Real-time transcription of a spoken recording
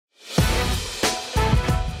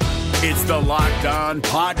It's the Locked On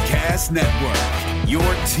Podcast Network, your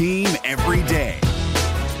team every day.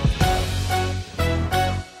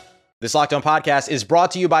 This Locked On Podcast is brought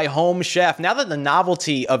to you by Home Chef. Now that the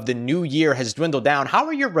novelty of the new year has dwindled down, how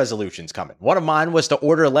are your resolutions coming? One of mine was to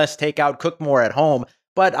order less takeout, cook more at home,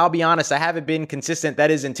 but I'll be honest, I haven't been consistent. That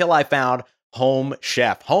is until I found Home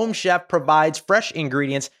Chef. Home Chef provides fresh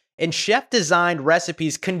ingredients and chef-designed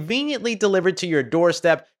recipes conveniently delivered to your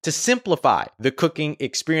doorstep to simplify the cooking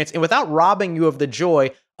experience and without robbing you of the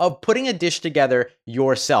joy of putting a dish together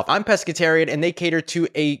yourself. I'm pescatarian and they cater to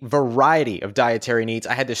a variety of dietary needs.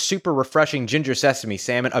 I had this super refreshing ginger sesame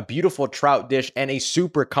salmon, a beautiful trout dish, and a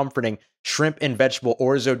super comforting shrimp and vegetable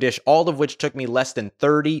orzo dish, all of which took me less than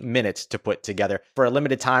 30 minutes to put together. For a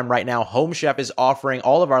limited time right now, Home Chef is offering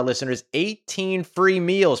all of our listeners 18 free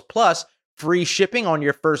meals plus free shipping on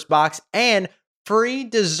your first box and free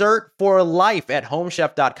dessert for life at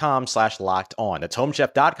homechef.com/lockedon. That's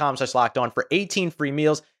homechef.com/lockedon for 18 free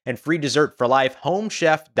meals and free dessert for life.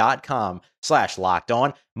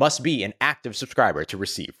 Homechef.com/lockedon. Must be an active subscriber to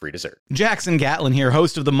receive free dessert. Jackson Gatlin here,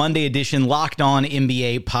 host of the Monday edition Locked On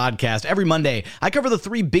NBA podcast. Every Monday, I cover the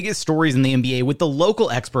three biggest stories in the NBA with the local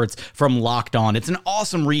experts from Locked On. It's an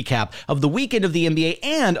awesome recap of the weekend of the NBA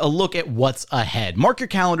and a look at what's ahead. Mark your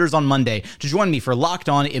calendars on Monday to join me for Locked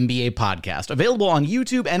On NBA podcast, available on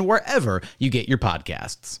YouTube and wherever you get your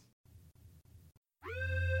podcasts.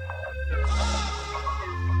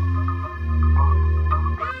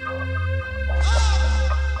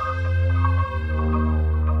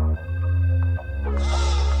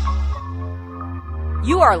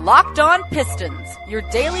 You are Locked On Pistons, your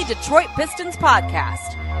daily Detroit Pistons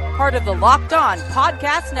podcast. Part of the Locked On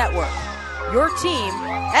Podcast Network, your team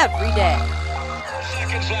every day.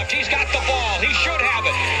 Seconds left. He's got the ball. He should have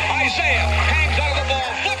it. Isaiah hangs on the ball,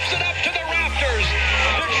 flips it up to the Raptors.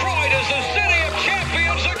 Detroit is the city of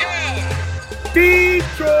champions again.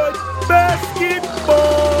 Detroit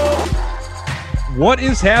basketball. What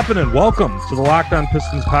is happening? Welcome to the Locked On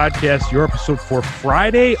Pistons podcast, your episode for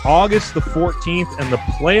Friday, August the 14th, and the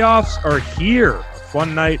playoffs are here. A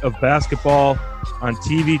fun night of basketball on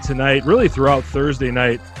TV tonight, really throughout Thursday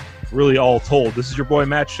night, really all told. This is your boy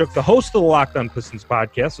Matt Shook, the host of the Locked On Pistons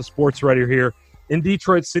podcast, a sports writer here in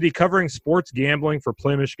Detroit City, covering sports gambling for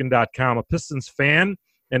PlayMichigan.com, a Pistons fan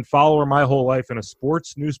and follower my whole life, and a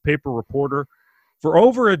sports newspaper reporter for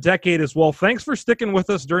over a decade as well. Thanks for sticking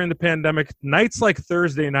with us during the pandemic. Nights like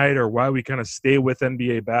Thursday night are why we kind of stay with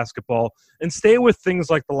NBA basketball and stay with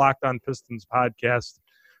things like the Locked On Pistons podcast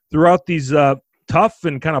throughout these tough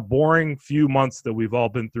and kind of boring few months that we've all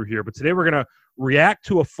been through here. But today we're going to react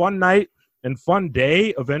to a fun night and fun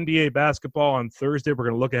day of NBA basketball on Thursday. We're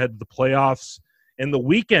going to look ahead to the playoffs and the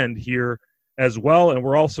weekend here as well. And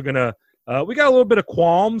we're also going to we got a little bit of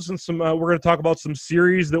qualms and some. We're going to talk about some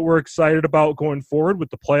series that we're excited about going forward with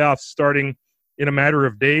the playoffs starting in a matter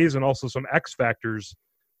of days, and also some X factors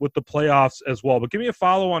with the playoffs as well. But give me a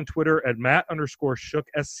follow on Twitter at Matt_Shook,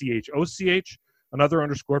 SCHOCH, another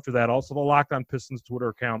underscore for that. Also the Locked On Pistons Twitter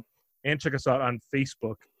account, and check us out on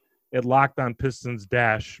Facebook at Locked On Pistons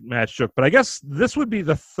Matt Shook. But I guess this would be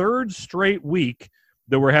the third straight week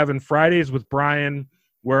that we're having Fridays with Brian,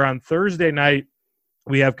 where on Thursday night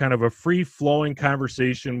we have kind of a free-flowing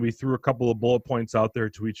conversation. We threw a couple of bullet points out there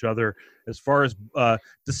to each other as far as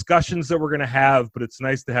discussions that we're going to have, but it's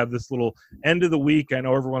nice to have this little end of the week. I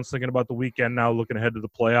know everyone's thinking about the weekend now, looking ahead to the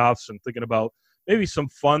playoffs and thinking about maybe some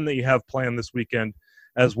fun that you have planned this weekend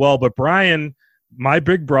as well. But Brian, my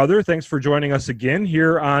big brother, thanks for joining us again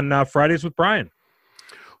here on Fridays with Brian.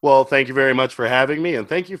 Well, thank you very much for having me, and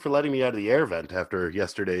thank you for letting me out of the air vent after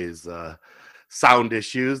yesterday's sound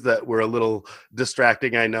issues that were a little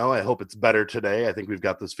distracting. I know. I hope it's better today. I think we've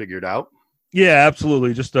got this figured out. Yeah,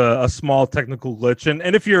 absolutely. Just a small technical glitch.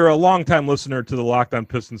 And if you're a longtime listener to the Locked On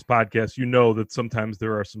Pistons podcast, you know that sometimes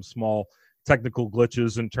there are some small technical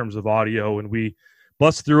glitches in terms of audio, and we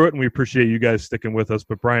bust through it, and we appreciate you guys sticking with us.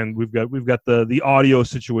 But Brian, we've got the audio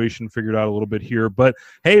situation figured out a little bit here. But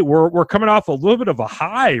hey, we're coming off a little bit of a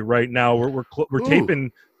high right now. We're taping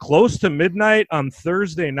close to midnight on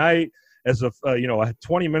Thursday night. As of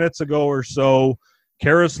 20 minutes ago or so,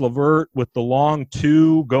 Karis LeVert with the long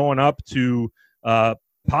two going up to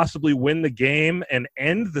possibly win the game and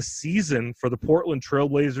end the season for the Portland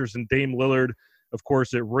Trailblazers and Dame Lillard. Of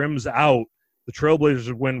course, it rims out. The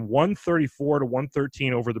Trailblazers win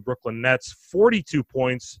 134-113 over the Brooklyn Nets, 42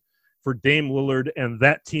 points for Dame Lillard, and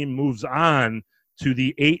that team moves on to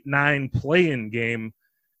the 8-9 play-in game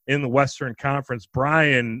in the Western Conference.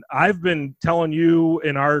 Brian, I've been telling you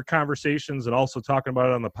in our conversations and also talking about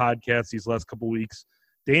it on the podcast these last couple of weeks,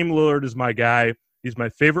 Dame Lillard is my guy. He's my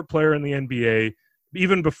favorite player in the NBA.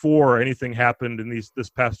 even before anything happened in this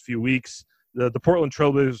past few weeks, the Portland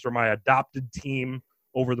Trailblazers are my adopted team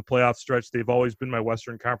over the playoff stretch. They've always been my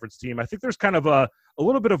Western Conference team. I think there's kind of a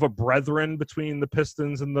little bit of a brethren between the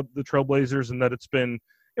Pistons and the Trailblazers, in that it's been,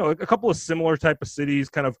 a couple of similar type of cities,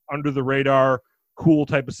 kind of under the radar, cool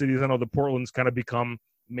type of cities. I know the Portland's kind of become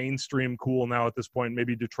mainstream cool now at this point.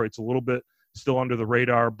 Maybe Detroit's a little bit still under the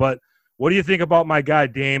radar. But what do you think about my guy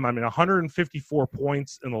Dame? 154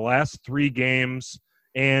 points in the last 3 games,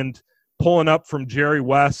 and pulling up from Jerry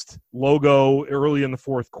West logo early in the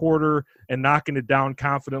fourth quarter and knocking it down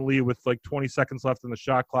confidently with like 20 seconds left on the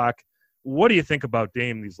shot clock. What do you think about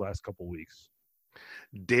Dame these last couple weeks?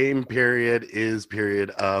 Dame period is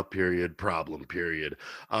period problem period.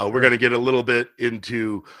 We're going to get a little bit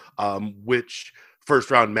into which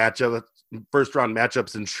first round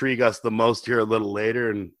matchups intrigue us the most here a little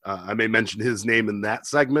later, and I may mention his name in that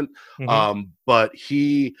segment. But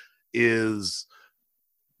he is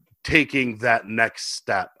taking that next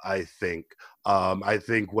step, I think. I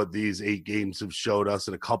think what these 8 games have showed us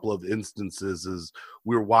in a couple of instances is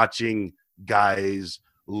we're watching guys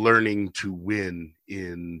learning to win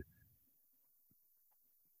in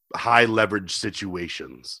high leverage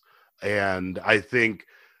situations. And I think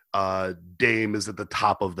Dame is at the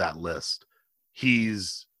top of that list.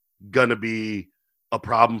 He's going to be a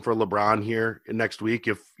problem for LeBron here in next week.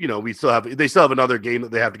 If, they still have another game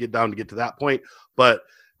that they have to get down to get to that point, but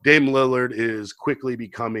Dame Lillard is quickly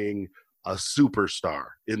becoming a superstar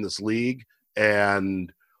in this league.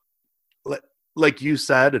 And like you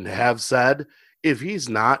said and have said, if he's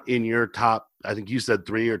not in your top, I think you said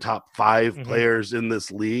 3 or top 5 players in this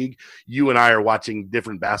league, you and I are watching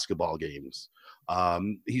different basketball games.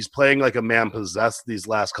 He's playing like a man possessed these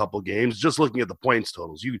last couple games. Just looking at the points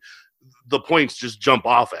totals, the points just jump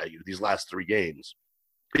off at you these last 3 games.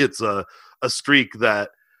 It's a streak that,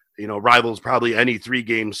 rivals probably any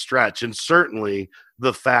 3-game stretch. And certainly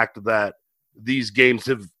the fact that these games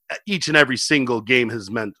have, each and every single game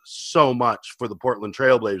has meant so much for the Portland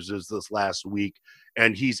Trailblazers this last week.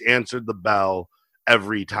 And he's answered the bell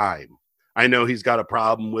every time. I know he's got a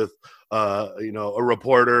problem with, a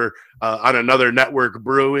reporter on another network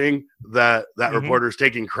brewing that reporter's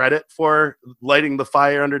taking credit for lighting the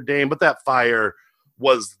fire under Dame, but that fire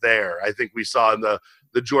was there. I think we saw in the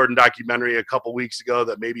Jordan documentary a couple weeks ago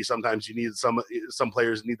that maybe sometimes you need some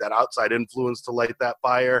players need that outside influence to light that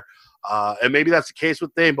fire. And maybe that's the case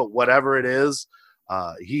with Dame, but whatever it is,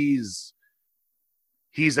 he's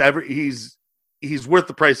worth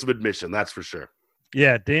the price of admission. That's for sure.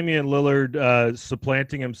 Yeah, Damian Lillard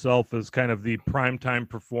supplanting himself as kind of the primetime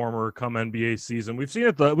performer come NBA season. We've seen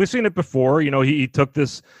it before. He took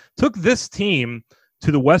this team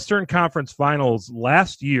to the Western Conference Finals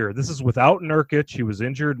last year. This is without Nurkic. He was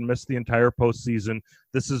injured and missed the entire postseason.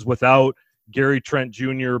 This is without Gary Trent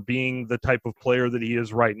Jr. being the type of player that he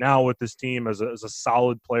is right now with this team as a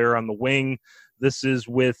solid player on the wing. This is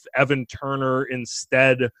with Evan Turner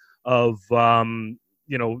instead of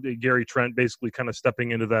Gary Trent basically kind of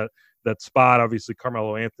stepping into that spot. Obviously,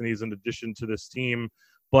 Carmelo Anthony's in addition to this team.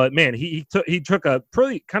 But, man, he took a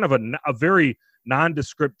pretty kind of a very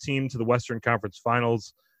nondescript team to the Western Conference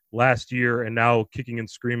Finals last year, and now kicking and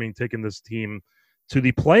screaming, taking this team to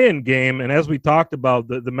the play-in game. And as we talked about,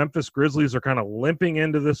 the Memphis Grizzlies are kind of limping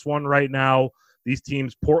into this one right now. These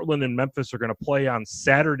teams, Portland and Memphis, are going to play on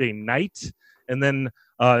Saturday night. And then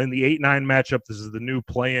in the 8-9 matchup, this is the new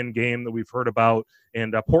play-in game that we've heard about.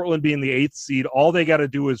 And Portland being the 8th seed, all they got to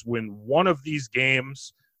do is win one of these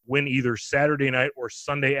games, win either Saturday night or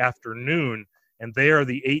Sunday afternoon, and they are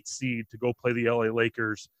the 8th seed to go play the LA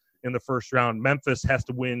Lakers in the first round. Memphis has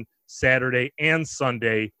to win Saturday and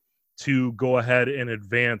Sunday to go ahead and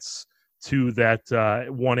advance to that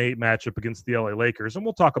 1-8 matchup against the LA Lakers. And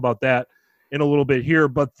we'll talk about that in a little bit here.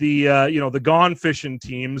 But the gone fishing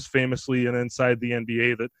teams, famously and inside the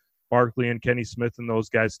NBA, that Barkley and Kenny Smith and those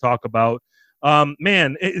guys talk about.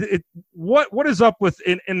 What is up with?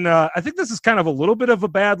 I think this is kind of a little bit of a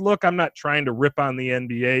bad look. I'm not trying to rip on the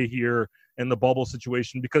NBA here and the bubble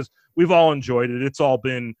situation, because we've all enjoyed it. It's all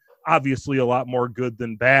been obviously a lot more good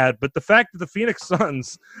than bad. But the fact that the Phoenix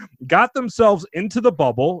Suns got themselves into the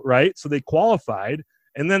bubble, right? So they qualified,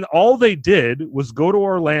 and then all they did was go to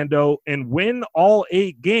Orlando and win all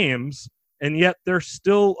 8 games, and yet they're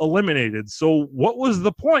still eliminated. So what was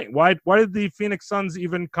the point? Why did the Phoenix Suns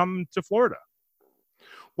even come to Florida?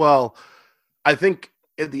 Well, I think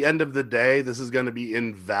at the end of the day, this is going to be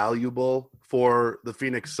invaluable for the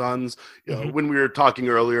Phoenix Suns. When we were talking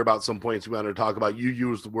earlier about some points we wanted to talk about, you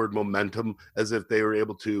used the word momentum as if they were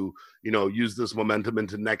able to, use this momentum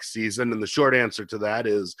into next season. And the short answer to that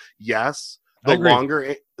is yes. The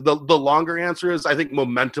longer answer is I think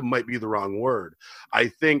momentum might be the wrong word. I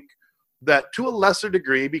think that to a lesser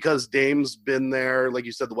degree, because Dame's been there, like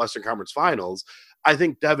you said, the Western Conference Finals, I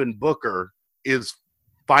think Devin Booker is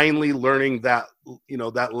finally learning that,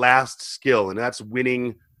 that last skill, and that's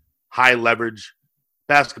winning high leverage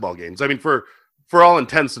basketball games. I mean, for all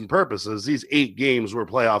intents and purposes, these 8 games were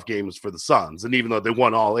playoff games for the Suns. And even though they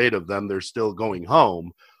won all 8 of them, they're still going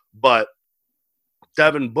home. But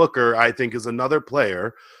Devin Booker, I think, is another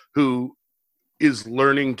player who is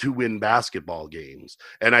learning to win basketball games.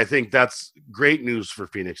 And I think that's great news for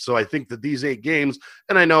Phoenix. So I think that these 8 games,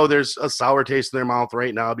 and I know there's a sour taste in their mouth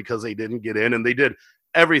right now because they didn't get in, and they did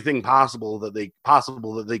everything possible that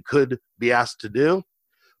they could be asked to do.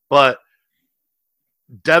 But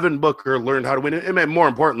Devin Booker learned how to win, and more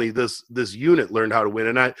importantly, this unit learned how to win.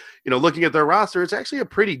 And I, looking at their roster, it's actually a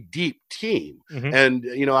pretty deep team. Mm-hmm.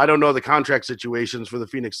 And I don't know the contract situations for the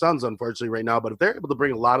Phoenix Suns, unfortunately, right now. But if they're able to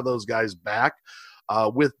bring a lot of those guys back,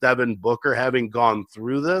 with Devin Booker having gone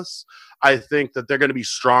through this, I think that they're going to be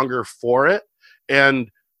stronger for it.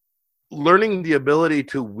 And learning the ability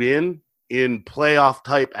to win in playoff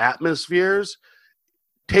type atmospheres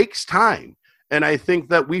takes time. And I think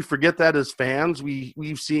that we forget that as fans.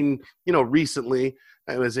 We've seen, recently,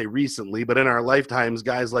 I would say recently, but in our lifetimes,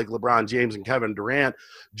 guys like LeBron James and Kevin Durant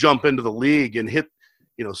jump into the league and hit,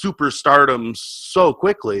 superstardom so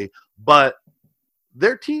quickly. But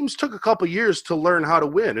their teams took a couple years to learn how to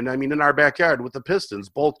win. And I mean, in our backyard with the Pistons,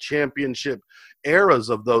 both championship eras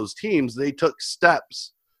of those teams, they took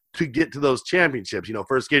steps to get to those championships,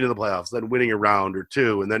 first getting to the playoffs, then winning a round or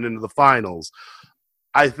 2, and then into the finals.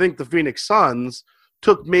 I think the Phoenix Suns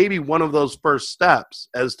took maybe one of those first steps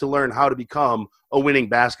as to learn how to become a winning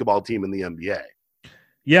basketball team in the NBA.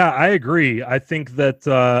 Yeah, I agree. I think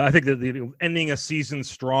that ending a season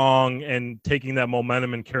strong and taking that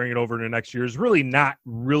momentum and carrying it over into next year is really not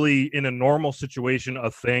really in a normal situation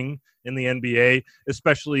a thing in the NBA,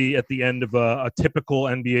 especially at the end of a typical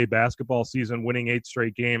NBA basketball season. Winning 8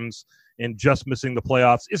 straight games and just missing the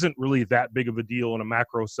playoffs isn't really that big of a deal in a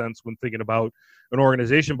macro sense when thinking about an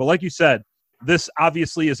organization. But like you said, this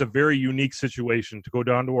obviously is a very unique situation to go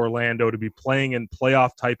down to Orlando, to be playing in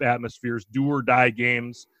playoff-type atmospheres, do-or-die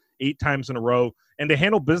games 8 times in a row, and to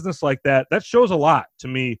handle business like that, that shows a lot to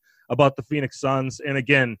me about the Phoenix Suns. And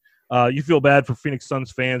again, you feel bad for Phoenix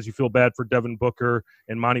Suns fans. You feel bad for Devin Booker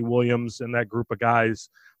and Monty Williams and that group of guys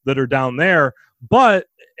that are down there. But,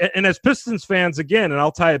 and as Pistons fans, again, and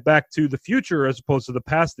I'll tie it back to the future as opposed to the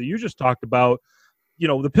past that you just talked about,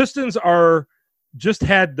 the Pistons just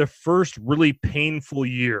had the first really painful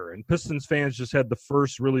year, and Pistons fans just had the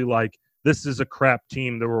first really this is a crap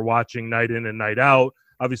team that we're watching night in and night out.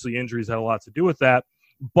 Obviously injuries had a lot to do with that,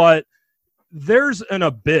 but there's an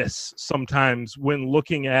abyss sometimes when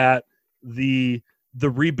looking at the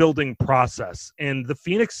rebuilding process, and the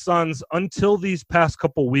Phoenix Suns until these past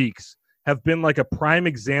couple weeks have been like a prime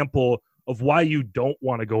example of why you don't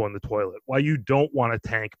want to go in the toilet, why you don't want to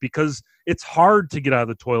tank, because it's hard to get out of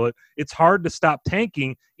the toilet. It's hard to stop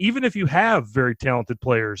tanking, even if you have very talented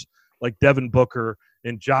players like Devin Booker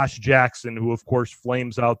and Josh Jackson, who, of course,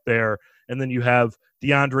 flames out there. And then you have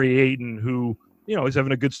DeAndre Ayton, who, he's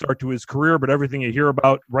having a good start to his career, but everything you hear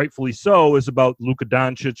about, rightfully so, is about Luka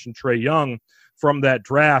Doncic and Trae Young from that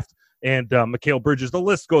draft. And Mikal Bridges, the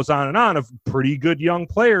list goes on of pretty good young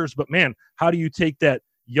players. But, man, how do you take that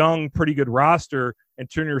young, pretty good roster and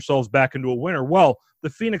turn yourselves back into a winner? Well, the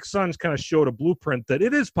Phoenix Suns kind of showed a blueprint that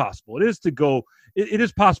it is possible. It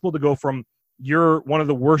is possible to go from you're one of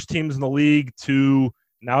the worst teams in the league to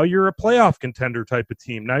now you're a playoff contender type of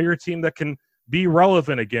team. Now you're a team that can be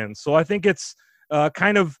relevant again. So I think it's you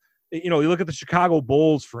look at the Chicago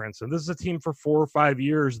Bulls, for instance. This is a team for 4 or 5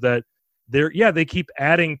 years that they keep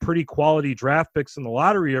adding pretty quality draft picks in the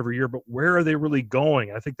lottery every year, but where are they really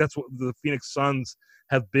going? I think that's what the Phoenix Suns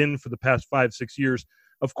have been for the past 5-6 years.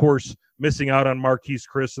 Of course, missing out on Marquise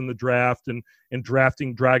Chris in the draft and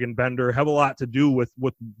drafting Dragan Bender have a lot to do with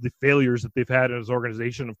the failures that they've had in his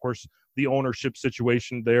organization. Of course, the ownership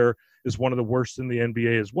situation there is one of the worst in the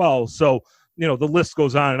NBA as well. So, the list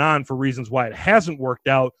goes on and on for reasons why it hasn't worked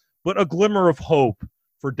out, but a glimmer of hope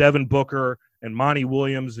for Devin Booker and Monty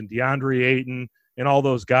Williams and DeAndre Ayton and all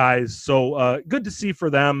those guys. So good to see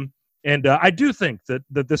for them. And I do think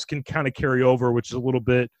that this can kind of carry over, which is a little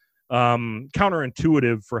bit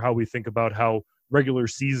counterintuitive for how we think about how regular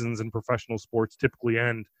seasons in professional sports typically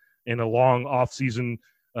end, and a long off season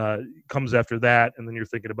comes after that. And then you're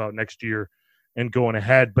thinking about next year and going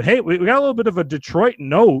ahead. But hey, we got a little bit of a Detroit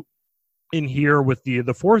note in here with the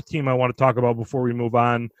fourth team I want to talk about before we move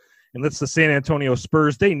on. and that's the San Antonio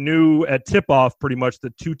Spurs. They knew at tip-off pretty much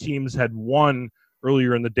that two teams had won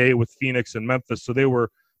earlier in the day with Phoenix and Memphis, so they were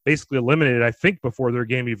basically eliminated, I think, before their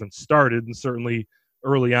game even started, and certainly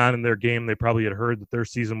early on in their game, they probably had heard that their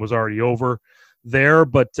season was already over there,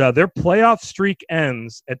 but their playoff streak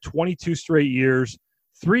ends at 22 straight years,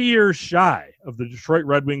 3 years shy of the Detroit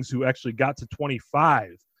Red Wings, who actually got to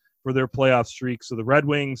 25 for their playoff streak. So the Red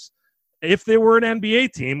Wings, if they were an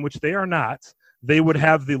NBA team, which they are not, they would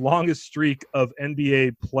have the longest streak of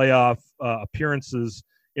NBA playoff appearances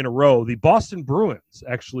in a row. The Boston Bruins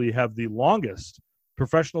actually have the longest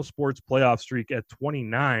professional sports playoff streak at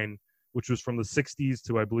 29, which was from the 60s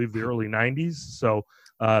to, I believe, the early 90s. So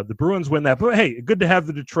the Bruins win that. But, hey, good to have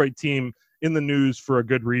the Detroit team in the news for a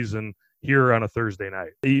good reason here on a Thursday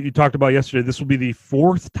night. You talked about yesterday, this will be the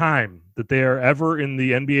fourth time that they are ever in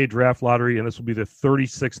the NBA draft lottery, and this will be the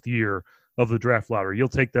 36th year of the draft lottery. You'll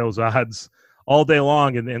take those odds all day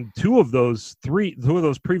long. And two of those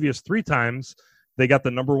previous three times, they got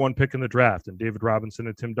the number one pick in the draft, and David Robinson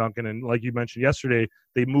and Tim Duncan. And like you mentioned yesterday,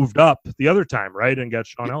 they moved up the other time, right, and got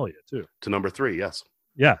Sean Elliott too. To number 3, yes.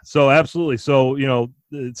 Yeah, so absolutely. So,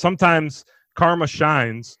 sometimes karma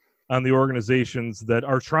shines on the organizations that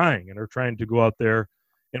are trying to go out there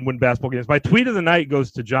and win basketball games. My tweet of the night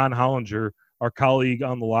goes to John Hollinger, our colleague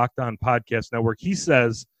on the Locked On Podcast Network. He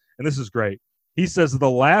says, and this is great, he says the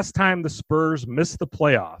last time the Spurs missed the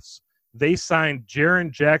playoffs, they signed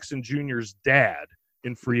Jaren Jackson Jr.'s dad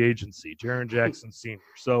in free agency, Jaren Jackson Sr.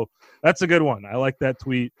 So that's a good one. I like that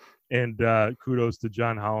tweet, and kudos to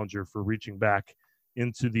John Hollinger for reaching back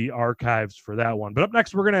into the archives for that one. But up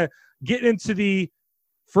next, we're going to get into the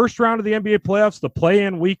first round of the NBA playoffs, the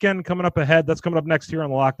play-in weekend coming up ahead. That's coming up next here on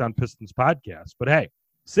the Locked On Pistons podcast. But hey,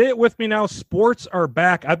 say it with me now. Sports are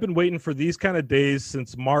back. I've been waiting for these kind of days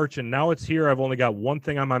since March, and now it's here. I've only got one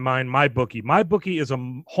thing on my mind, MyBookie. MyBookie is a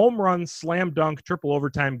home run, slam dunk, triple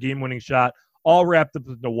overtime, game-winning shot, all wrapped up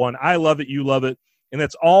into one. I love it. You love it. And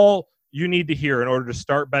that's all you need to hear in order to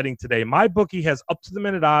start betting today. MyBookie has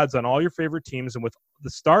up-to-the-minute odds on all your favorite teams, and with the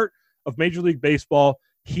start of Major League Baseball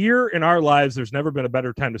here in our lives, there's never been a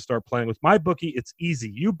better time to start playing with MyBookie. It's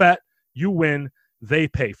easy. You bet, you win, they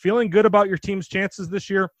pay. Feeling good about your team's chances this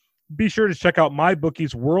year? Be sure to check out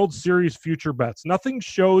MyBookie's World Series future bets. Nothing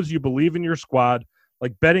shows you believe in your squad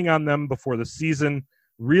like betting on them before the season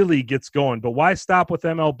really gets going. But why stop with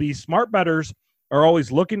MLB? Smart bettors are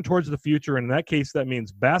always looking towards the future, and in that case, that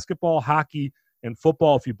means basketball, hockey, and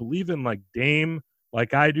football. If you believe in like Dame,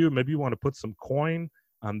 like I do, maybe you want to put some coin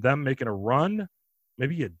on them making a run,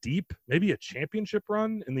 maybe a championship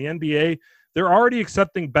run in the NBA. They're already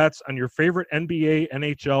accepting bets on your favorite NBA,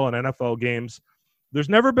 NHL, and NFL games. There's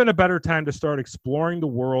never been a better time to start exploring the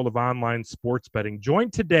world of online sports betting.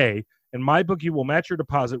 Join today, and MyBookie will match your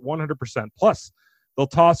deposit 100%. Plus, they'll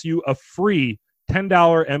toss you a free $10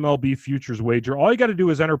 MLB futures wager. All you got to do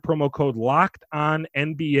is enter promo code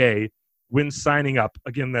LOCKEDONNBA when signing up.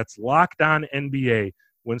 Again, that's LOCKEDONNBA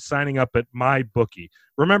when signing up at MyBookie.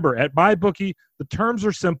 Remember, at MyBookie, the terms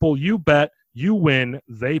are simple. You bet, you win,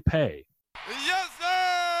 they pay. Yes,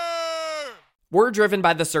 sir! We're driven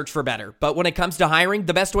by the search for better, but when it comes to hiring,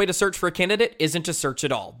 the best way to search for a candidate isn't to search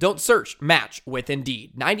at all. Don't search, match with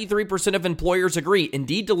Indeed. 93% of employers agree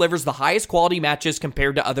Indeed delivers the highest quality matches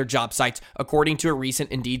compared to other job sites, according to a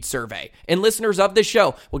recent Indeed survey. And listeners of this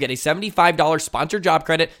show will get a $75 sponsored job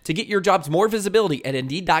credit to get your jobs more visibility at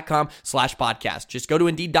Indeed.com/podcast. Just go to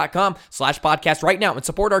Indeed.com/podcast right now and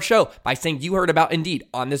support our show by saying you heard about Indeed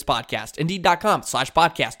on this podcast.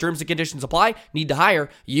 Indeed.com/podcast. Terms and conditions apply. Need to hire?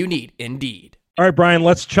 You need Indeed. All right, Brian,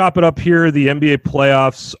 let's chop it up here. The NBA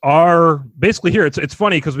playoffs are basically here. It's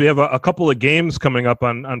funny because we have a couple of games coming up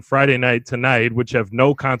on Friday night tonight, which have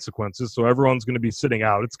no consequences, so everyone's going to be sitting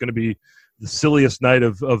out. It's going to be the silliest night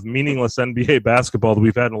of meaningless NBA basketball that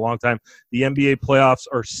we've had in a long time. The NBA playoffs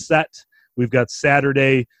are set. We've got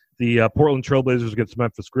Saturday, the Portland Trailblazers against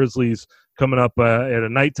Memphis Grizzlies coming up at a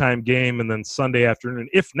nighttime game, and then Sunday afternoon,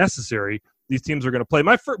 if necessary, these teams are going to play.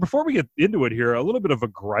 Before we get into it here, a little bit of a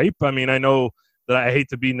gripe. I mean, I know that I hate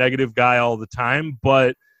to be negative guy all the time,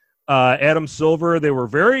 but Adam Silver, they were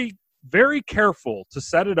very, very careful to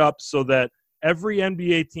set it up so that every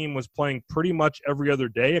NBA team was playing pretty much every other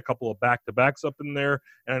day, a couple of back-to-backs up in there.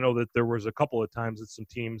 And I know that there was a couple of times that some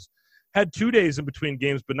teams had 2 days in between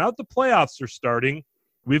games, but now that the playoffs are starting,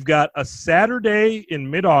 we've got a Saturday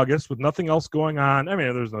in mid-August with nothing else going on. I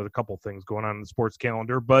mean, there's a couple things going on in the sports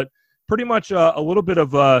calendar, but pretty much a little bit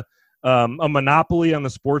of a monopoly on the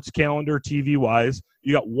sports calendar TV-wise.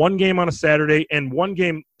 You got one game on a Saturday and one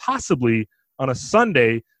game possibly on a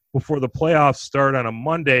Sunday before the playoffs start on a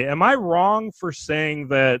Monday. Am I wrong for saying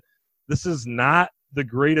that this is not the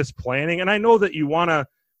greatest planning. And I know that you want to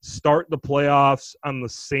start the playoffs on the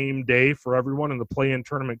same day for everyone, and the play-in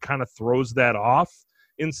tournament kind of throws that off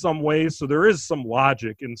in some ways. So there is some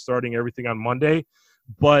logic in starting everything on Monday.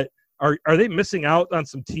 But are they missing out on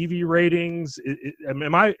some TV ratings?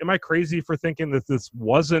 Am I crazy for thinking that this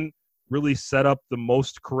wasn't really set up the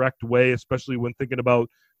most correct way, especially when thinking about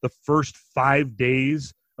the first 5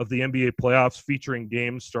 days of the NBA playoffs featuring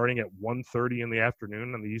games starting at 1:30 in the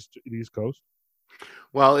afternoon on the East Coast?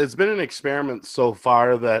 Well, it's been an experiment so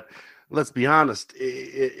far that, let's be honest,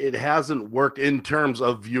 it hasn't worked in terms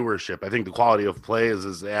of viewership. I think the quality of play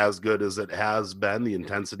is as good as it has been. The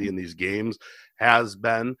intensity in these games has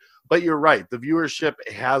been. But you're right, the viewership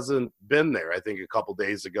hasn't been there. I think a couple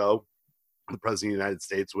days ago, the President of the United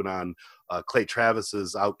States went on Clay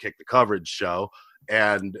Travis's Outkick the Coverage show,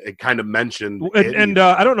 and it kind of mentioned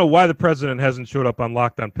I don't know why the president hasn't showed up on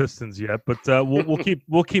Locked On Pistons yet, but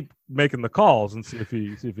we'll keep making the calls and see if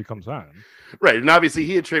he comes on. Right, and obviously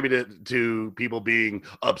he attributed it to people being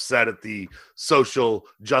upset at the social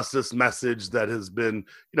justice message that has been,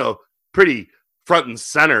 pretty front and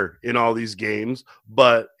center in all these games.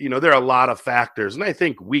 But there are a lot of factors, and I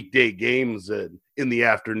think weekday games in the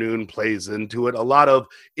afternoon plays into it. A lot of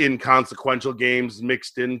inconsequential games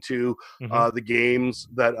mixed into the games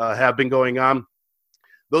that have been going on.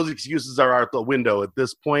 Those excuses are out the window at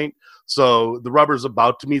this point. So the rubber's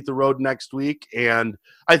about to meet the road next week. And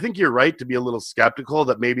I think you're right to be a little skeptical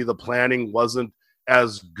that maybe the planning wasn't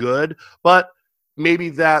as good, but maybe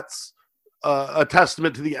that's a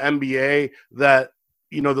testament to the NBA that,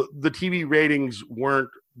 the TV ratings weren't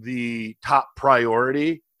the top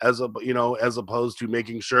priority as opposed to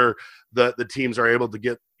making sure that the teams are able to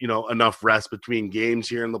get, enough rest between games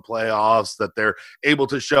here in the playoffs, that they're able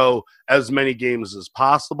to show as many games as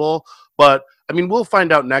possible. But we'll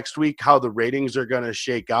find out next week how the ratings are going to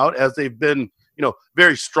shake out, as they've been,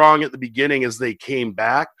 very strong at the beginning as they came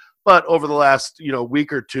back. But over the last,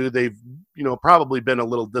 week or two, they've, probably been a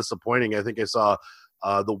little disappointing. I think I saw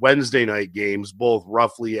the Wednesday night games both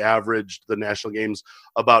roughly averaged the national games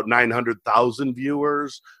about 900,000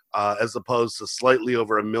 viewers, as opposed to slightly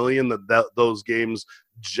over 1 million that those games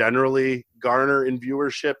generally garner in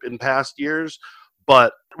viewership in past years.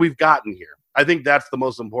 But we've gotten here. I think that's the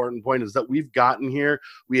most important point, is that we've gotten here.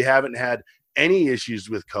 We haven't had any issues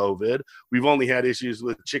with COVID. We've only had issues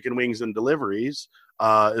with chicken wings and deliveries.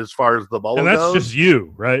 As far as the bubble goes. And that's just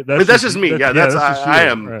you, right? That's just me. I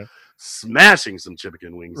am right. smashing some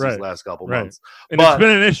chicken wings these last couple months. And it's been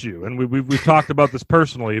an issue, and we've talked about this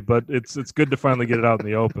personally, but it's good to finally get it out in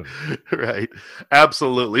the open. Right.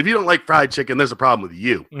 Absolutely. If you don't like fried chicken, there's a problem with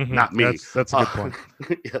you, not me. That's a good point.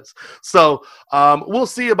 Yes. So we'll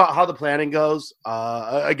see about how the planning goes.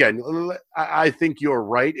 Again, I think you're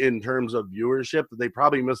right in terms of viewership, that they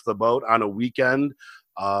probably missed the boat on a weekend,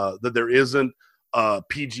 that there isn't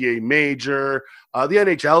PGA Major. The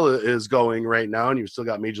NHL is going right now, and you've still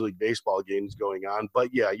got Major League Baseball games going on. But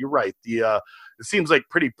yeah, you're right. It seems like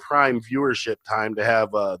pretty prime viewership time to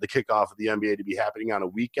have the kickoff of the NBA to be happening on a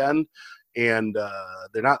weekend, and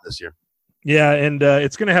they're not this year. Yeah, and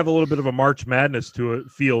it's going to have a little bit of a March Madness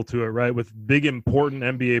feel to it, right? With big important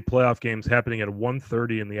NBA playoff games happening at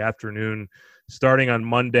 1:30 in the afternoon, starting on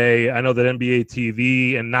Monday. I know that NBA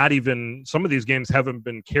TV and not even some of these games haven't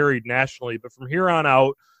been carried nationally, but from here on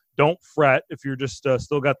out, don't fret if you're just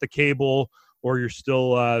still got the cable or you're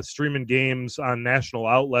still streaming games on national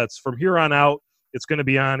outlets. From here on out, it's going to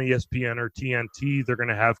be on ESPN or TNT. They're going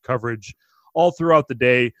to have coverage all throughout the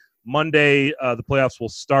day. Monday, the playoffs will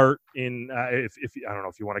start in, if I don't know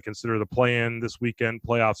if you want to consider the play-in this weekend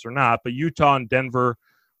playoffs or not, but Utah and Denver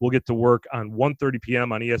will get to work on 1:30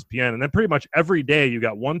 p.m. on ESPN. And then pretty much every day you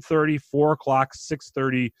got 1:30, 4 o'clock,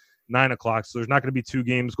 6:30, 9 o'clock. So there's not going to be two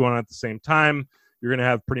games going on at the same time. You're going to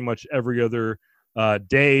have pretty much every other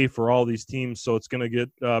day for all these teams. So it's going to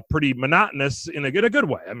get pretty monotonous in a good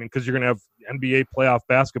way. Because you're going to have NBA playoff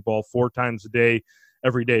basketball 4 times a day,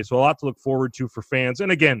 every day. So a lot to look forward to for fans.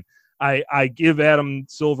 And again, I give Adam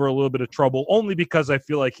Silver a little bit of trouble only because I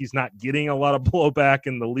feel like he's not getting a lot of blowback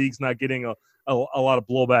and the league's not getting a lot of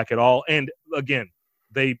blowback at all. And again,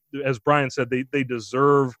 they, as Brian said, they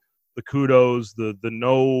deserve the kudos, the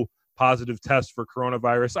no positive test for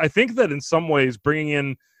coronavirus. I think that in some ways bringing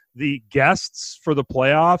in the guests for the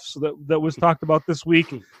playoffs that was talked about this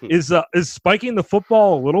week is spiking the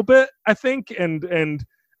football a little bit, I think. And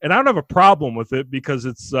I don't have a problem with it because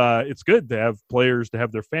it's good to have players to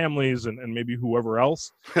have their families and maybe whoever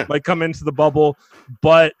else might come into the bubble.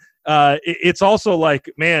 But it's also like,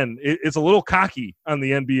 man, it's a little cocky on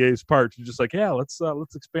the NBA's part to just like, yeah, let's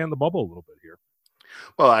expand the bubble a little bit here.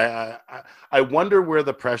 Well, I wonder where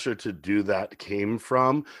the pressure to do that came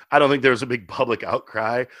from. I don't think there's a big public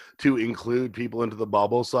outcry to include people into the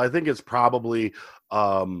bubble, so I think it's probably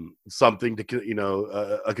something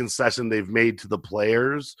to, a concession they've made to the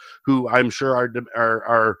players, who I'm sure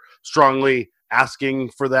are strongly asking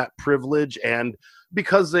for that privilege. And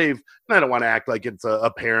because I don't want to act like it's a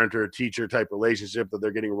parent or a teacher type relationship that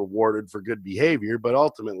they're getting rewarded for good behavior, but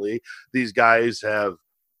ultimately these guys have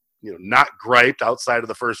not griped outside of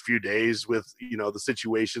the first few days with, the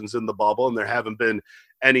situations in the bubble. And there haven't been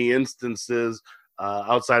any instances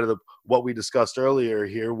outside of what we discussed earlier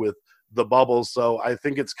here with the bubble. So I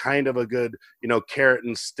think it's kind of a good, carrot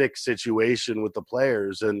and stick situation with the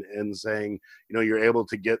players and saying, you're able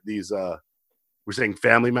to get these, we're saying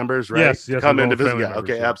family members, right? Yes, come in to visit. Yeah, members,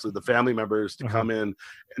 okay, yeah. Absolutely. The family members to come in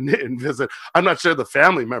and visit. I'm not sure the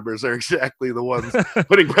family members are exactly the ones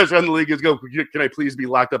putting pressure on the league. Is go, can I please be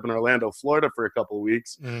locked up in Orlando, Florida for a couple of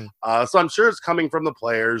weeks? So I'm sure it's coming from the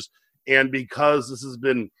players. And because this has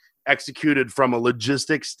been executed from a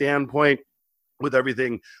logistics standpoint, with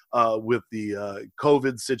everything with the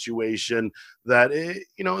COVID situation, that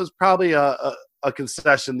is probably a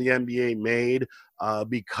concession the NBA made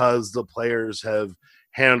because the players have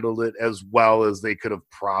handled it as well as they could have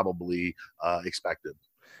probably expected.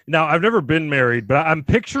 Now, I've never been married, but I'm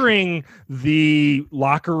picturing the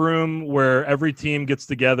locker room where every team gets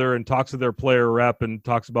together and talks to their player rep and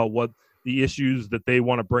talks about what the issues that they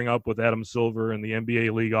want to bring up with Adam Silver and the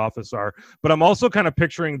NBA league office are. But I'm also kind of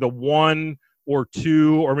picturing the 1 or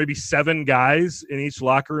 2 or maybe 7 guys in each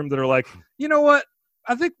locker room that are like, you know what?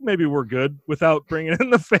 I think maybe we're good without bringing in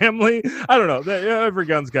the family. I don't know. Every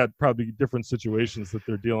gun's got probably different situations that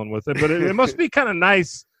they're dealing with it, but it must be kind of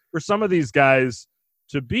nice for some of these guys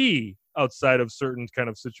to be outside of certain kind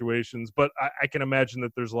of situations. But I can imagine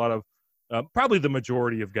that there's a lot of probably the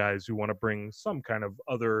majority of guys who want to bring some kind of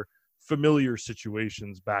other familiar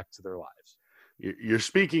situations back to their lives. You're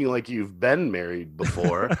speaking like you've been married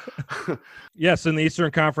before. Yes, in the Eastern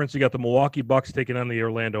Conference, you got the Milwaukee Bucks taking on the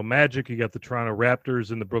Orlando Magic. You got the Toronto Raptors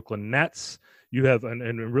and the Brooklyn Nets. You have,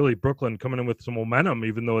 and really Brooklyn coming in with some momentum,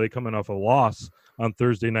 even though they come in off a loss on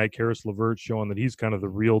Thursday night. Karis LeVert showing that he's kind of the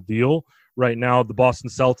real deal right now. The Boston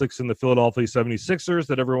Celtics and the Philadelphia 76ers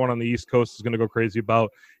that everyone on the East Coast is going to go crazy about.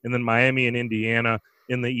 And then Miami and Indiana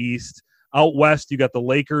in the East. Out west, you got the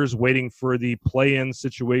Lakers waiting for the play-in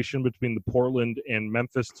situation between the Portland and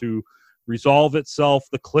Memphis to resolve itself.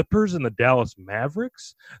 The Clippers and the Dallas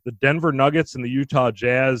Mavericks, the Denver Nuggets and the Utah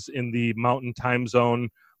Jazz in the Mountain Time Zone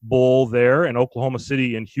Bowl there, and Oklahoma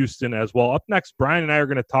City and Houston as well. Up next, Brian and I are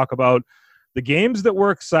going to talk about the games that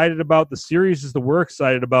we're excited about, the series that we're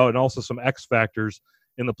excited about, and also some X factors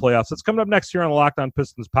in the playoffs. That's coming up next here on the Locked On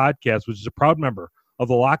Pistons podcast, which is a proud member of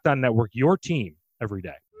the Locked On Network, your team every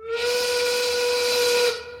day.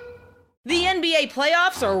 The NBA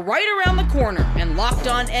playoffs are right around the corner, and Locked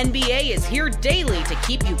On NBA is here daily to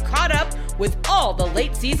keep you caught up with all the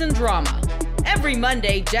late season drama. Every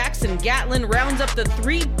Monday, Jackson Gatlin rounds up the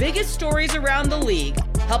 3 biggest stories around the league,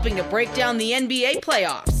 helping to break down the NBA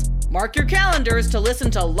playoffs. Mark your calendars to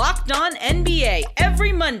listen to Locked On NBA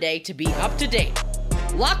every Monday to be up to date.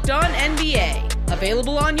 Locked On NBA,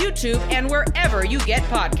 available on YouTube and wherever you get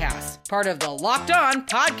podcasts. Part of the Locked On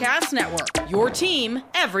Podcast Network, your team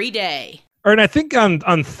every day. All right, I think on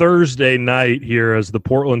Thursday night here, as the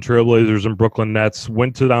Portland Trailblazers and Brooklyn Nets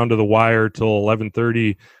went down to the wire till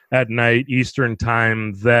 11:30 at night Eastern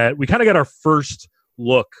time, that we kind of got our first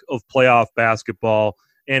look of playoff basketball,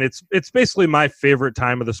 and it's basically my favorite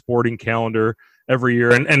time of the sporting calendar every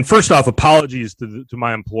year. And first off, apologies to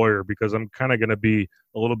my employer, because I'm kind of going to be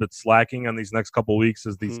a little bit slacking on these next couple of weeks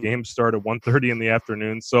as these games start at 1:30 in the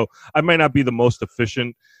afternoon. So I might not be the most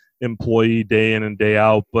efficient employee day in and day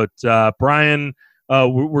out. But Brian,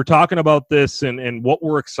 we're talking about this and what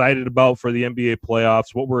we're excited about for the NBA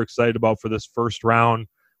playoffs, what we're excited about for this first round,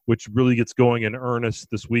 which really gets going in earnest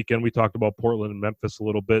this weekend. We talked about Portland and Memphis a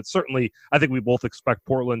little bit. Certainly, I think we both expect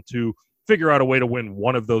Portland to figure out a way to win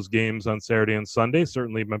one of those games on Saturday and Sunday.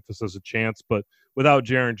 Certainly Memphis has a chance, but without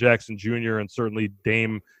Jaren Jackson Jr., and certainly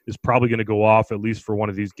Dame is probably going to go off at least for one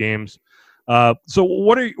of these games. So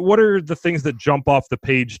what are the things that jump off the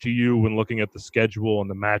page to you when looking at the schedule and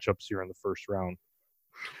the matchups here in the first round?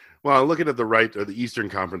 Well, looking at the right or the Eastern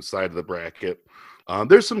Conference side of the bracket,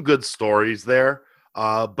 there's some good stories there,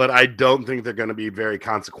 but I don't think they're going to be very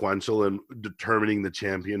consequential in determining the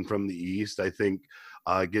champion from the East. I think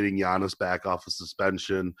getting Giannis back off of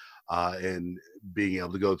suspension and being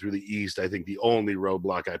able to go through the East, I think the only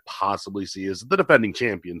roadblock I possibly see is the defending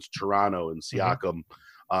champions, Toronto and Siakam,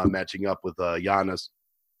 matching up with Giannis.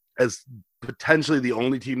 as potentially the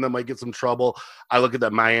only team that might get some trouble. I look at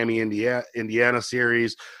that Miami, Indiana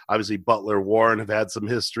series. Obviously, Butler, Warren have had some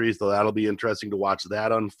history, so that'll be interesting to watch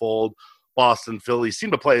that unfold. Boston, Philly seem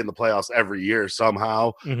to play in the playoffs every year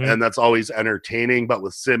somehow, and that's always entertaining. But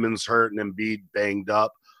with Simmons hurt and Embiid banged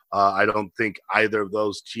up, I don't think either of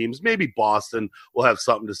those teams, maybe Boston, will have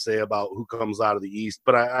something to say about who comes out of the East.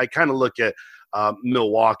 But I kind of look at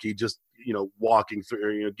Milwaukee just, walking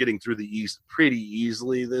through, getting through the East pretty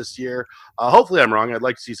easily this year. Hopefully I'm wrong. I'd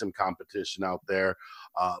like to see some competition out there.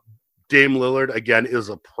 Dame Lillard, again, is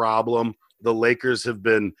a problem. The Lakers have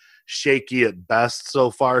been shaky at best so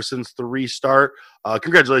far since the restart.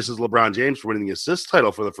 Congratulations, LeBron James, for winning the assist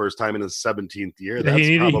title for the first time in his 17th year. That's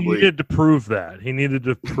he needed to prove that. He needed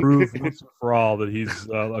to prove once and for all that he's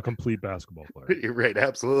a complete basketball player. You're right,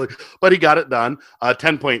 absolutely. But he got it done.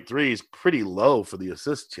 10.3 is pretty low for the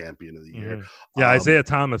assist champion of the year. Yeah, Isaiah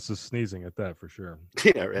Thomas is sneezing at that for sure.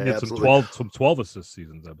 Yeah, right, he had absolutely. some 12 assist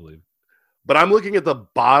seasons, I believe. But I'm looking at the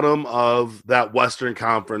bottom of that Western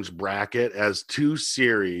Conference bracket as 2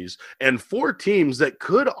 series and 4 teams that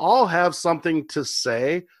could all have something to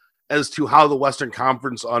say as to how the Western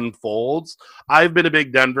Conference unfolds. I've been a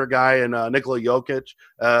big Denver guy, and Nikola Jokic,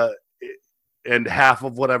 and half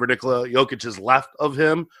of whatever Nikola Jokic is left of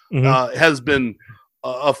him has been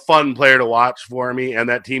a fun player to watch for me, and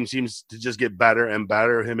that team seems to just get better and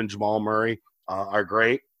better. Him and Jamal Murray are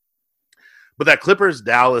great. But that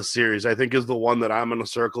Clippers-Dallas series, I think, is the one that I'm going to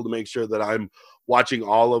circle to make sure that I'm watching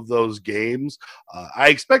all of those games. I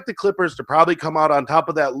expect the Clippers to probably come out on top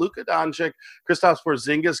of that. Luka Doncic, Kristaps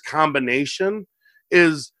Porzingis combination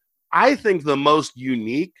is, I think, the most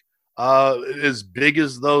unique. As big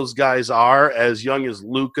as those guys are, as young as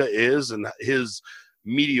Luka is, and his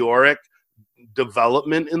meteoric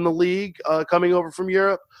development in the league coming over from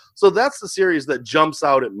Europe. So that's the series that jumps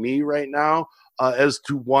out at me right now as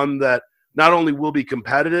to one that not only will be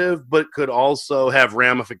competitive, but could also have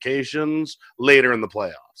ramifications later in the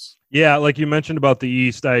playoffs. Yeah, like you mentioned about the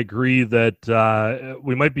East, I agree that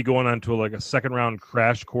we might be going on to a second round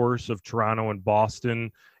crash course of Toronto and Boston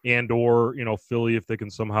and or, Philly if they can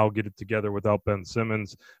somehow get it together without Ben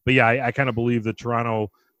Simmons. But yeah, I kind of believe that Toronto,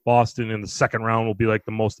 Boston in the second round will be like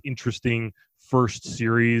the most interesting first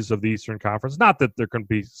series of the Eastern Conference. Not that there can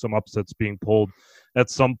be some upsets being pulled at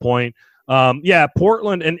some point.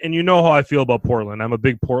 Portland, and you know how I feel about Portland. I'm a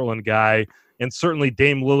big Portland guy, and certainly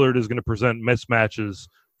Dame Lillard is going to present mismatches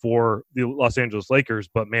for the Los Angeles Lakers.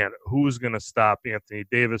 But, man, who's going to stop Anthony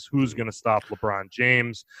Davis? Who's going to stop LeBron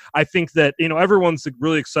James? I think that, everyone's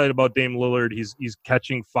really excited about Dame Lillard. He's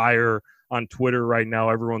catching fire on Twitter right now.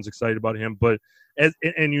 Everyone's excited about him. But,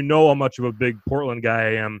 and how much of a big Portland guy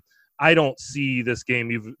I am, I don't see this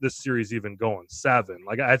series even going 7.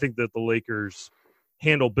 I think that the Lakers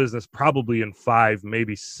handle business probably in 5,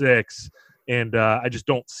 maybe 6. And I just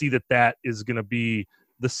don't see that is going to be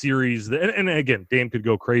the series. And again, Dame could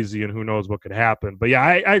go crazy and who knows what could happen. But yeah,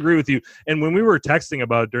 I agree with you. And when we were texting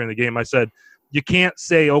about it during the game, I said, you can't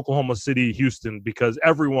say Oklahoma City, Houston, because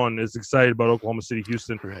everyone is excited about Oklahoma City,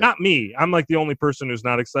 Houston. Right. Not me. I'm like the only person who's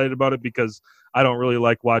not excited about it because I don't really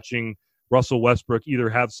like watching Russell Westbrook either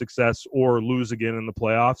have success or lose again in the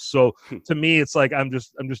playoffs. So to me, it's like I'm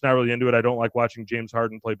just not really into it. I don't like watching James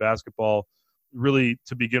Harden play basketball really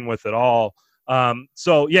to begin with at all.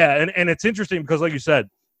 So yeah, and it's interesting because like you said,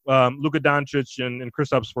 Luka Doncic and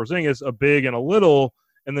Kristaps Porzingis, a big and a little,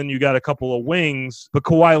 and then you got a couple of wings. But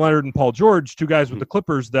Kawhi Leonard and Paul George, 2 guys with the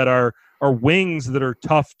Clippers that are wings that are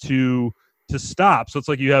tough to stop. So it's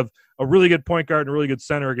like you have a really good point guard and a really good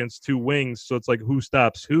center against 2 wings. So it's like who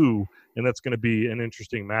stops who, and that's going to be an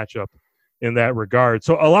interesting matchup in that regard.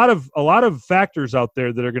 So a lot of factors out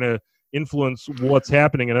there that are going to influence what's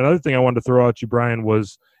happening. And another thing I wanted to throw at you, Brian,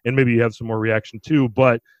 was, and maybe you have some more reaction too,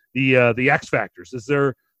 but the X factors. Is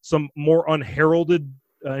there some more unheralded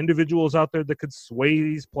individuals out there that could sway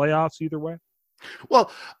these playoffs either way? Well,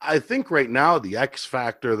 I think right now the X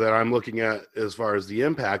factor that I'm looking at as far as the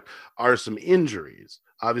impact are some injuries.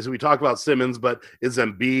 Obviously, we talked about Simmons, but is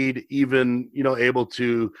Embiid even, able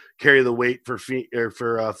to carry the weight for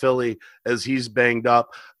Philly as he's banged up?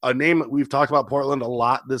 A name we've talked about Portland a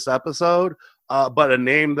lot this episode, but a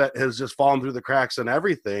name that has just fallen through the cracks and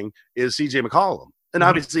everything is CJ McCollum. And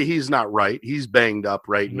obviously he's not right. He's banged up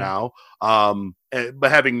right now.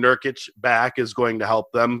 But having Nurkic back is going to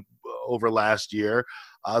help them over last year.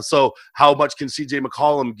 So how much can CJ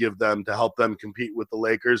McCollum give them to help them compete with the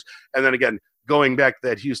Lakers? And then again, going back to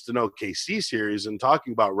that Houston OKC series and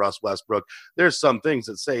talking about Russ Westbrook, there's some things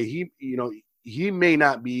that say he may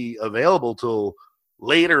not be available till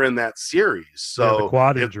later in that series. So the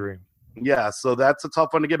quad injury. Yeah, so that's a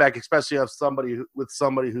tough one to get back, especially if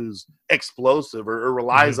somebody who's explosive or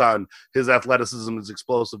relies on his athleticism, his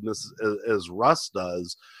explosiveness as Russ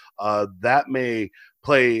does. That may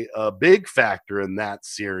play a big factor in that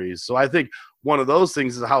series. So I think one of those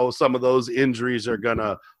things is how some of those injuries are going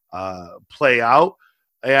to play out.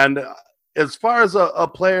 And as far as a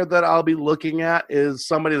player that I'll be looking at is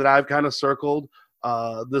somebody that I've kind of circled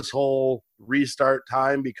this whole restart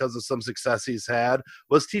time because of some success he's had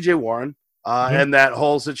was TJ Warren. And that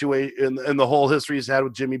whole situation and the whole history he's had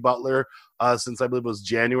with Jimmy Butler since I believe it was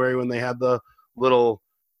January when they had the little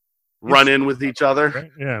run in with each other.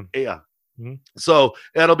 Right? Yeah. Mm-hmm. So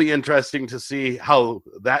it'll be interesting to see how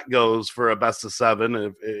that goes for a best of 7,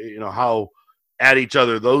 if, how at each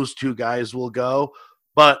other those two guys will go.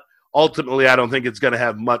 But ultimately, I don't think it's going to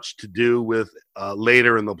have much to do with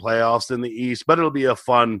later in the playoffs in the East, but it'll be a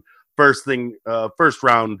fun first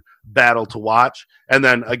round battle to watch. And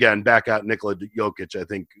then again, back out Nikola Jokic, I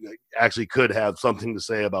think actually could have something to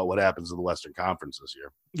say about what happens in the Western Conference this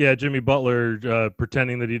year. Yeah, Jimmy Butler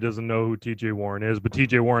pretending that he doesn't know who TJ Warren is, but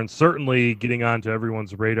TJ Warren certainly getting onto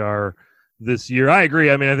everyone's radar this year. I agree.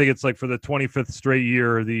 I mean, I think it's like for the 25th straight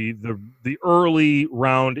year, the early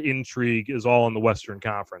round intrigue is all in the Western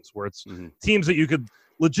Conference, where it's teams that you could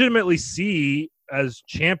legitimately see as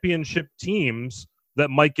championship teams that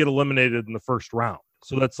might get eliminated in the first round.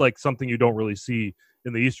 So that's like something you don't really see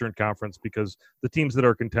in the Eastern Conference, because the teams that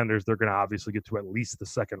are contenders, they're going to obviously get to at least the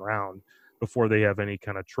second round before they have any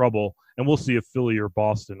kind of trouble. And we'll see if Philly or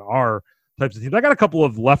Boston are types of teams. I got a couple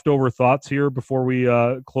of leftover thoughts here before we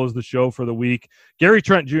close the show for the week. Gary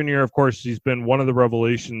Trent Jr., of course, he's been one of the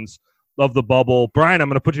revelations of the bubble. Brian, I'm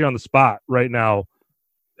going to put you on the spot right now.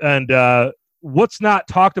 And what's not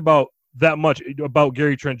talked about that much about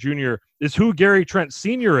Gary Trent Jr. is who Gary Trent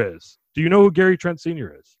Sr. is. Do you know who Gary Trent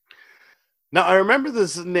Sr. is? Now, I remember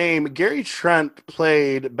this name. Gary Trent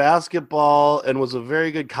played basketball and was a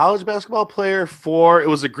very good college basketball player it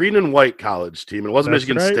was a green and white college team. It wasn't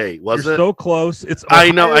Michigan State, was You're it? So close. It's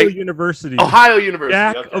Ohio University. Ohio University.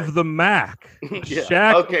 Jack of the MAC.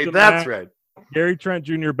 Yeah. Okay, that's right. Gary Trent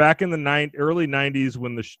Jr. back in the early 90s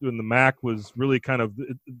when the MAC was really kind of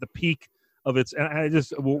the peak of its, and I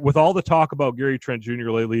just, with all the talk about Gary Trent Jr.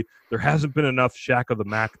 lately, there hasn't been enough Shaq of the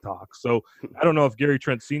MAC talk. So I don't know if Gary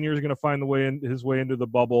Trent Sr. is going to find his way into the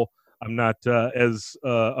bubble. I'm not as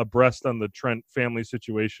abreast on the Trent family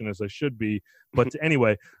situation as I should be. But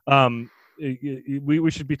anyway, we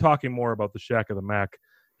should be talking more about the Shaq of the MAC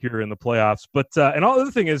here in the playoffs. But and all the other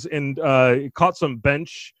thing is, caught some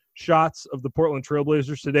bench shots of the Portland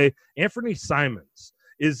Trailblazers today. Anthony Simons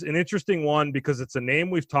is an interesting one because it's a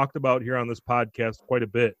name we've talked about here on this podcast quite a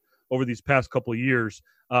bit over these past couple of years.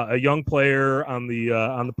 A young player on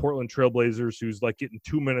the Portland Trailblazers who's like getting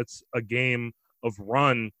 2 minutes a game of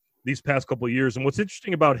run these past couple of years. And what's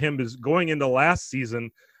interesting about him is going into last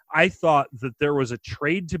season, I thought that there was a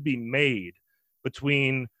trade to be made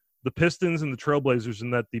between the Pistons and the Trailblazers,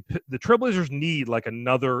 and that the Trailblazers need like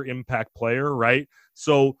another impact player, right?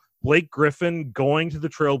 So Blake Griffin going to the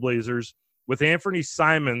Trailblazers with Anthony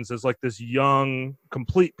Simons as like this young,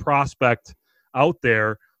 complete prospect out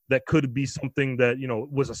there that could be something that,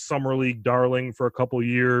 was a summer league darling for a couple of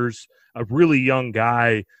years, a really young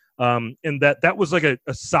guy. And that was like a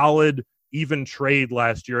solid, even trade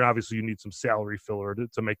last year. And obviously you need some salary filler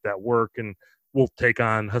to make that work. And we'll take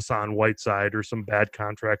on Hassan Whiteside or some bad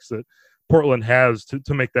contracts that Portland has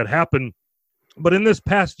to make that happen. But in this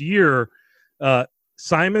past year,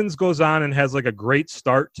 Simons goes on and has like a great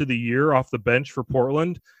start to the year off the bench for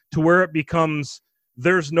Portland, to where it becomes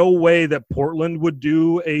there's no way that Portland would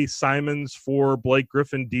do a Simons for Blake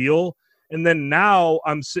Griffin deal. And then now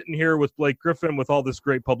I'm sitting here with Blake Griffin with all this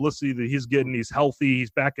great publicity that he's getting. He's healthy. He's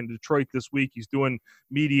back in Detroit this week. He's doing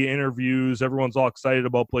media interviews. Everyone's all excited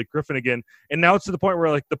about Blake Griffin again. And now it's to the point where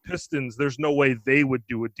like the Pistons, there's no way they would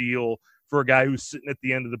do a deal for a guy who's sitting at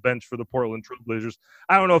the end of the bench for the Portland Trailblazers.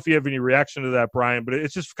 I don't know if you have any reaction to that, Brian, but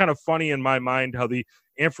it's just kind of funny in my mind how the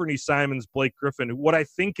Anthony Simons, Blake Griffin, what I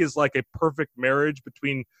think is like a perfect marriage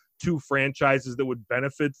between two franchises that would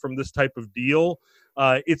benefit from this type of deal.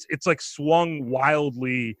 It's like swung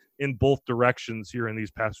wildly in both directions here in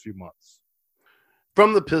these past few months.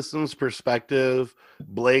 From the Pistons' perspective,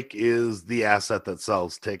 Blake is the asset that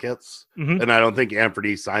sells tickets. Mm-hmm. And I don't think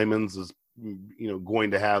Anthony Simons is going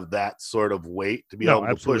to have that sort of weight to be able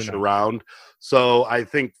to push it around. So I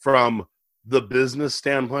think from the business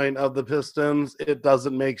standpoint of the Pistons, it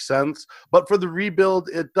doesn't make sense. But for the rebuild,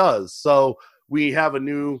 it does. So we have a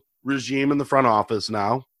new regime in the front office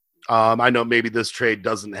now. I know maybe this trade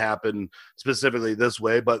doesn't happen specifically this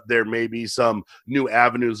way, but there may be some new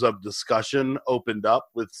avenues of discussion opened up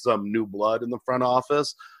with some new blood in the front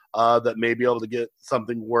office that may be able to get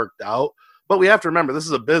something worked out. But we have to remember, this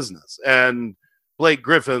is a business, and Blake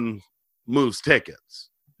Griffin moves tickets.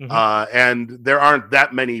 And there aren't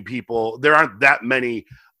that many people, there aren't that many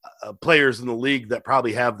players in the league that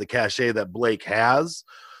probably have the cachet that Blake has.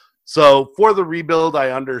 So for the rebuild,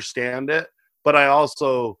 I understand it, but I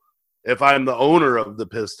also, if I'm the owner of the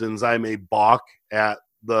Pistons, I may balk at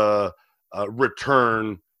the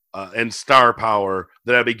return and star power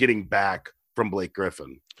that I'll be getting back from Blake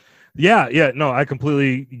Griffin. Yeah, no, I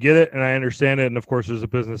completely get it, and I understand it. And of course, there's a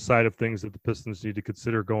business side of things that the Pistons need to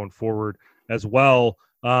consider going forward as well.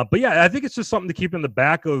 But yeah, I think it's just something to keep in the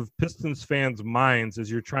back of Pistons fans' minds as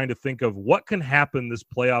you're trying to think of what can happen this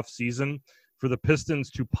playoff season for the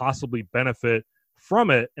Pistons to possibly benefit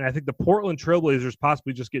from it. And I think the Portland Trailblazers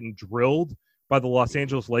possibly just getting drilled by the Los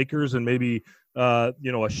Angeles Lakers and maybe, a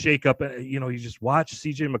shakeup. You just watch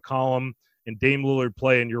CJ McCollum and Dame Lillard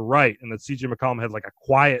play, and you're right. And that CJ McCollum had like a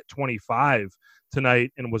quiet 25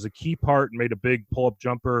 tonight and was a key part and made a big pull-up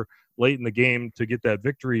jumper late in the game to get that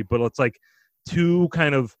victory. But it's like two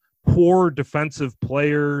kind of poor defensive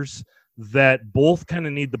players that both kind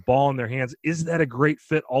of need the ball in their hands. Is that a great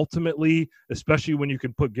fit ultimately, especially when you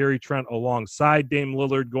can put Gary Trent alongside Dame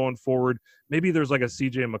Lillard going forward? Maybe there's like a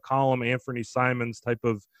CJ McCollum, Anthony Simons type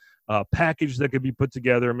of package that could be put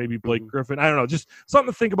together, maybe Blake Griffin. I don't know, just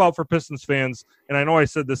something to think about for Pistons fans. And I know I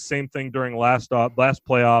said the same thing during last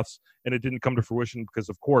playoffs, and it didn't come to fruition because,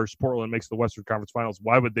 of course, Portland makes the Western Conference Finals.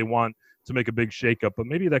 Why would they want to make a big shakeup? But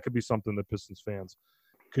maybe that could be something that Pistons fans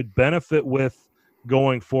could benefit with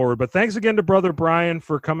going forward. But thanks again to Brother Brian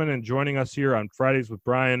for coming and joining us here on Fridays with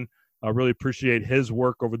Brian. I really appreciate his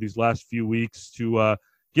work over these last few weeks to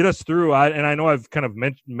get us through. And I know I've kind of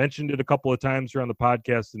mentioned it a couple of times here on the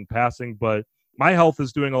podcast in passing, but my health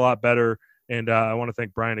is doing a lot better. And I want to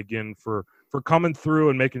thank Brian again for coming through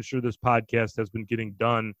and making sure this podcast has been getting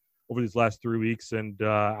done over these last 3 weeks. And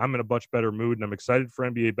I'm in a much better mood, and I'm excited for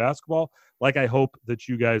NBA basketball, like I hope that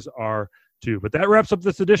you guys are too. But that wraps up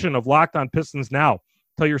this edition of Locked On Pistons Now.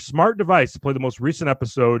 Tell your smart device to play the most recent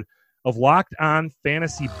episode of Locked On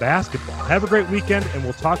Fantasy Basketball. Have a great weekend, and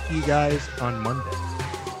we'll talk to you guys on Monday.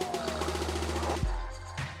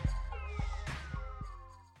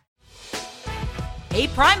 Hey,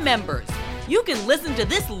 Prime members, you can listen to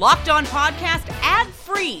this Locked On podcast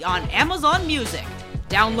ad-free on Amazon Music.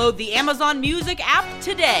 Download the Amazon Music app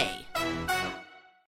today.